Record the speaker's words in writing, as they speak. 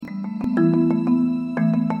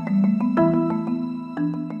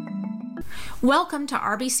Welcome to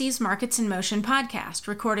RBC's Markets in Motion podcast,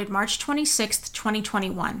 recorded March 26,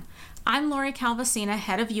 2021. I'm Lori Calvasina,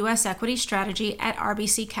 Head of U.S. Equity Strategy at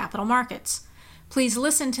RBC Capital Markets. Please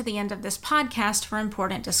listen to the end of this podcast for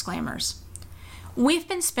important disclaimers. We've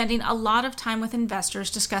been spending a lot of time with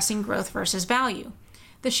investors discussing growth versus value.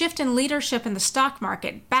 The shift in leadership in the stock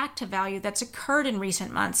market back to value that's occurred in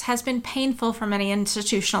recent months has been painful for many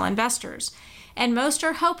institutional investors, and most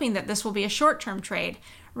are hoping that this will be a short-term trade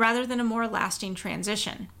rather than a more lasting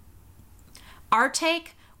transition. Our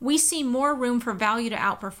take: we see more room for value to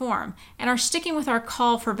outperform and are sticking with our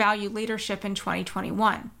call for value leadership in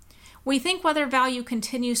 2021. We think whether value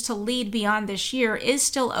continues to lead beyond this year is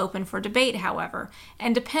still open for debate, however,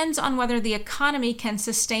 and depends on whether the economy can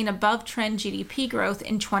sustain above-trend GDP growth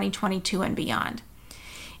in 2022 and beyond.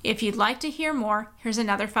 If you'd like to hear more, here's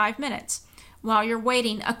another 5 minutes. While you're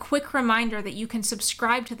waiting, a quick reminder that you can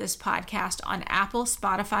subscribe to this podcast on Apple,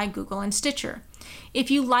 Spotify, Google, and Stitcher.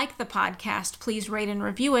 If you like the podcast, please rate and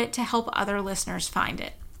review it to help other listeners find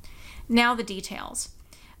it. Now the details.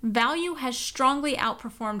 Value has strongly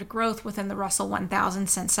outperformed growth within the Russell 1000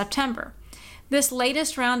 since September. This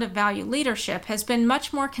latest round of value leadership has been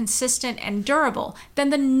much more consistent and durable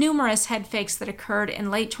than the numerous head fakes that occurred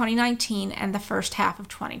in late 2019 and the first half of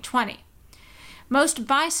 2020. Most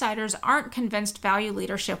buy-siders aren't convinced value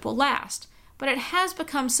leadership will last, but it has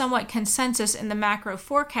become somewhat consensus in the macro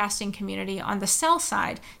forecasting community on the sell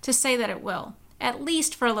side to say that it will, at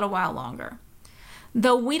least for a little while longer.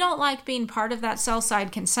 Though we don't like being part of that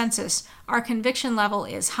sell-side consensus, our conviction level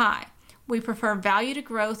is high. We prefer value to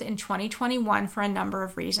growth in 2021 for a number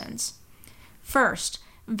of reasons. First,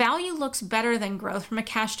 value looks better than growth from a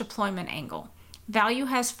cash deployment angle. Value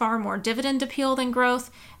has far more dividend appeal than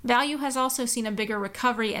growth. Value has also seen a bigger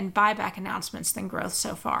recovery and buyback announcements than growth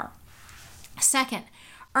so far. Second,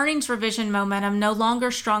 earnings revision momentum no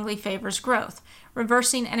longer strongly favors growth,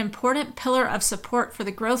 reversing an important pillar of support for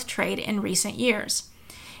the growth trade in recent years.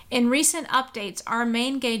 In recent updates, our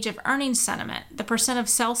main gauge of earnings sentiment, the percent of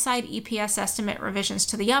sell-side EPS estimate revisions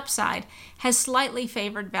to the upside, has slightly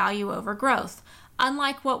favored value over growth,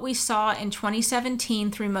 unlike what we saw in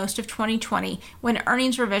 2017 through most of 2020 when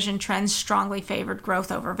earnings revision trends strongly favored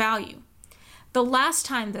growth over value. The last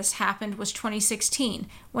time this happened was 2016,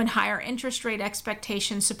 when higher interest rate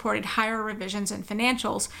expectations supported higher revisions in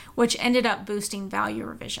financials, which ended up boosting value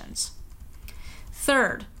revisions.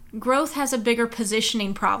 Third, growth has a bigger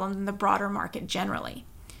positioning problem than the broader market generally.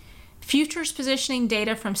 Futures positioning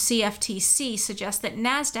data from CFTC suggests that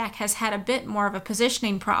NASDAQ has had a bit more of a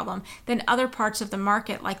positioning problem than other parts of the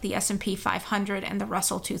market like the S&P 500 and the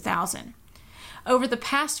Russell 2000. Over the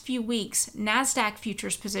past few weeks, NASDAQ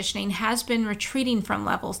futures positioning has been retreating from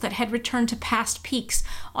levels that had returned to past peaks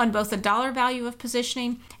on both the dollar value of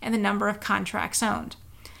positioning and the number of contracts owned.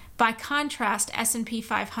 By contrast, S&P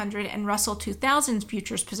 500 and Russell 2000's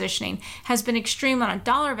futures positioning has been extreme on a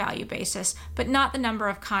dollar value basis, but not the number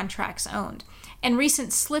of contracts owned. And recent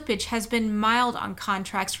slippage has been mild on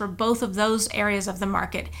contracts for both of those areas of the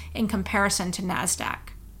market in comparison to NASDAQ.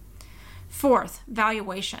 Fourth,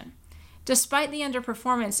 valuation. Despite the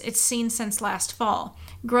underperformance it's seen since last fall,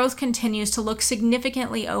 growth continues to look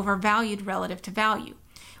significantly overvalued relative to value.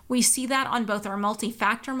 We see that on both our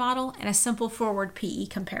multi-factor model and a simple forward PE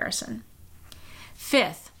comparison.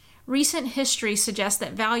 Fifth, recent history suggests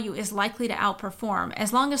that value is likely to outperform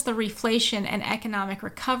as long as the reflation and economic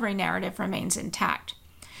recovery narrative remains intact.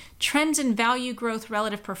 Trends in value growth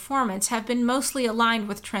relative performance have been mostly aligned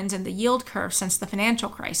with trends in the yield curve since the financial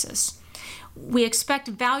crisis. We expect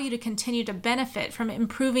value to continue to benefit from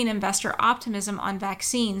improving investor optimism on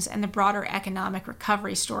vaccines and the broader economic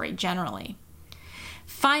recovery story generally.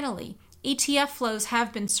 Finally, ETF flows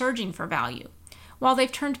have been surging for value. While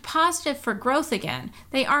they've turned positive for growth again,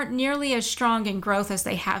 they aren't nearly as strong in growth as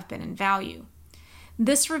they have been in value.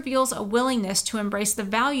 This reveals a willingness to embrace the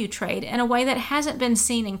value trade in a way that hasn't been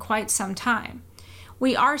seen in quite some time.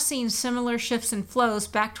 We are seeing similar shifts in flows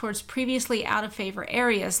back towards previously out-of-favor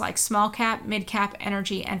areas like small cap, mid cap,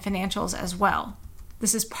 energy, and financials as well.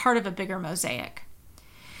 This is part of a bigger mosaic.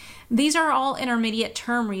 These are all intermediate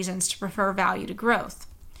term reasons to prefer value to growth.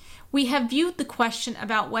 We have viewed the question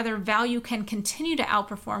about whether value can continue to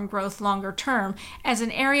outperform growth longer term as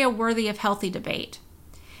an area worthy of healthy debate.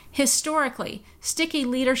 Historically, sticky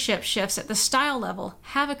leadership shifts at the style level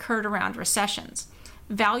have occurred around recessions.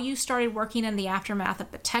 Value started working in the aftermath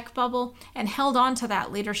of the tech bubble and held on to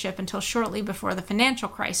that leadership until shortly before the financial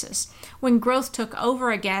crisis, when growth took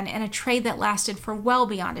over again in a trade that lasted for well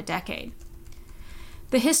beyond a decade.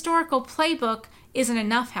 The historical playbook isn't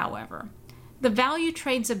enough, however. The value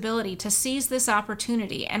trade's ability to seize this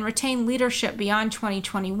opportunity and retain leadership beyond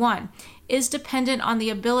 2021 is dependent on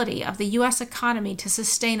the ability of the U.S. economy to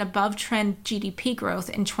sustain above-trend GDP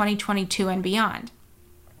growth in 2022 and beyond.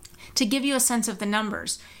 To give you a sense of the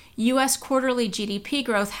numbers, U.S. quarterly GDP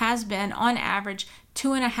growth has been, on average,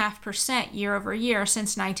 2.5% year over year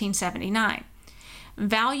since 1979.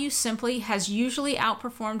 Value simply has usually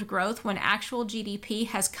outperformed growth when actual GDP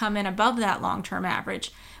has come in above that long-term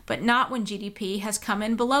average, but not when GDP has come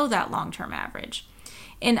in below that long-term average.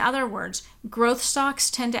 In other words, growth stocks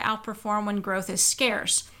tend to outperform when growth is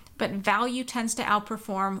scarce, but value tends to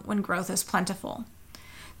outperform when growth is plentiful.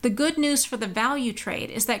 The good news for the value trade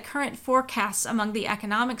is that current forecasts among the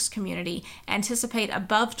economics community anticipate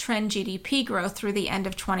above-trend GDP growth through the end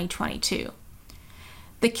of 2022.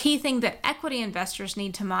 The key thing that equity investors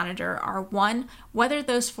need to monitor are 1, whether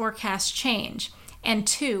those forecasts change, and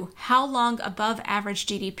 2, how long above average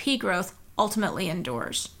GDP growth ultimately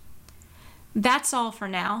endures. That's all for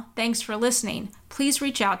now. Thanks for listening. Please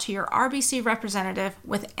reach out to your RBC representative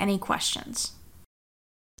with any questions.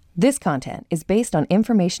 This content is based on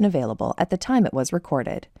information available at the time it was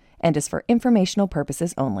recorded and is for informational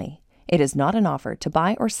purposes only. It is not an offer to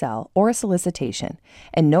buy or sell or a solicitation,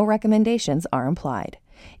 and no recommendations are implied.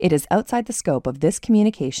 It is outside the scope of this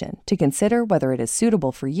communication to consider whether it is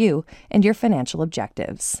suitable for you and your financial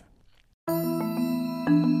objectives.